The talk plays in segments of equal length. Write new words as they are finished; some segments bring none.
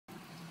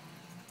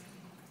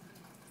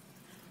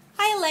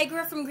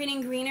Alegre from Green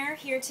and Greener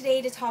here today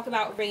to talk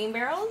about rain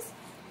barrels.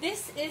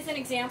 This is an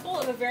example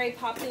of a very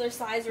popular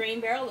size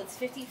rain barrel. It's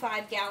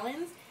 55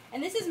 gallons,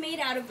 and this is made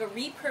out of a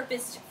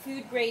repurposed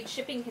food grade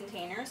shipping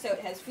container. So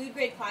it has food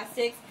grade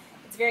plastics,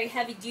 it's very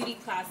heavy duty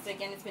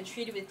plastic, and it's been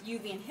treated with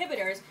UV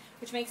inhibitors,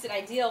 which makes it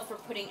ideal for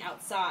putting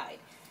outside.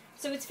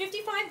 So it's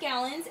 55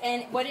 gallons,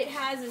 and what it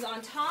has is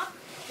on top,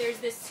 there's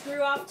this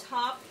screw off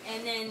top,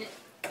 and then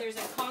there's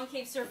a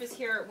concave surface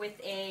here with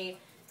a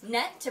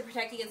net to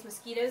protect against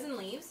mosquitoes and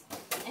leaves.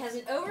 It has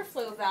an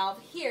overflow valve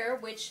here,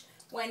 which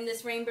when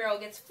this rain barrel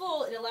gets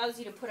full, it allows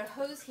you to put a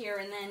hose here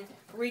and then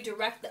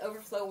redirect the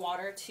overflow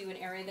water to an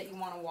area that you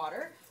want to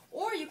water.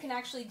 Or you can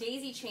actually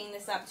daisy chain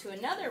this up to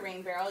another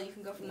rain barrel. You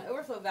can go from the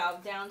overflow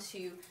valve down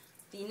to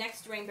the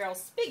next rain barrel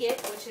spigot,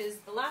 which is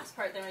the last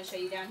part that I'm going to show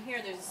you down here.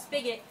 There's a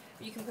spigot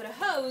where you can put a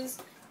hose,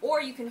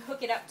 or you can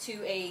hook it up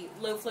to a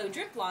low flow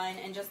drip line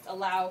and just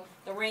allow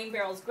the rain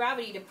barrel's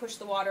gravity to push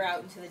the water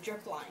out into the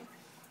drip line.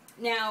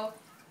 Now,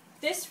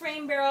 this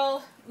rain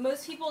barrel,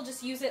 most people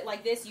just use it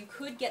like this. You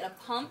could get a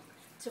pump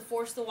to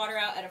force the water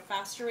out at a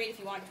faster rate if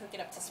you wanted to hook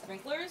it up to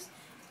sprinklers.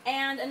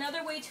 And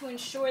another way to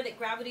ensure that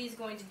gravity is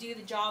going to do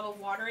the job of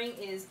watering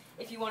is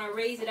if you want to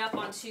raise it up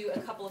onto a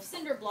couple of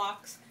cinder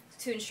blocks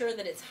to ensure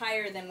that it's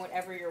higher than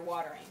whatever you're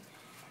watering.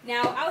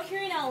 Now, out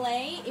here in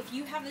LA, if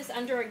you have this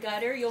under a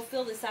gutter, you'll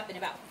fill this up in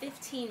about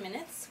 15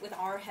 minutes with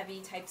our heavy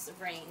types of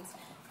rains.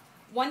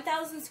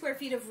 1,000 square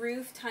feet of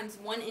roof times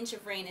 1 inch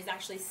of rain is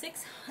actually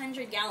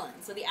 600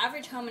 gallons. So the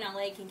average home in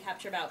LA can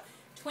capture about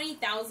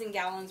 20,000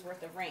 gallons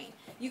worth of rain.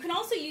 You can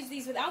also use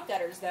these without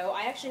gutters, though.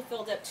 I actually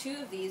filled up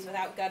 2 of these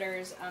without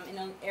gutters in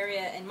an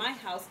area in my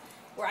house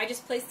where I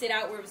just placed it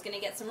out where it was going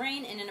to get some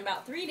rain, and in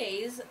about 3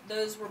 days,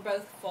 those were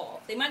both full.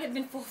 They might have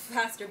been full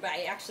faster, but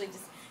I actually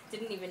just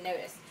didn't even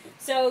notice.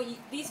 So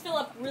these fill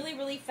up really,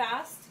 really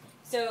fast.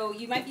 So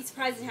you might be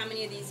surprised at how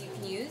many of these you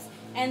can use.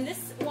 And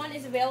this one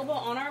is available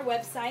on our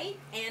website,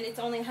 and it's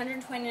only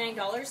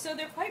 $129, so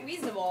they're quite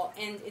reasonable.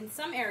 And in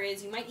some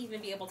areas, you might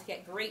even be able to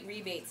get great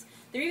rebates.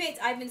 The rebates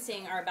I've been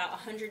seeing are about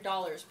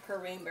 $100 per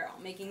rain barrel,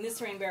 making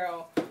this rain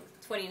barrel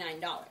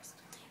 $29.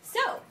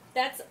 So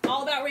that's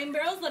all about rain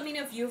barrels. Let me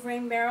know if you have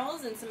rain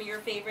barrels and some of your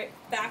favorite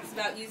facts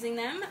about using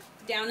them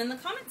down in the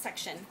comment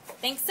section.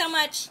 Thanks so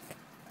much.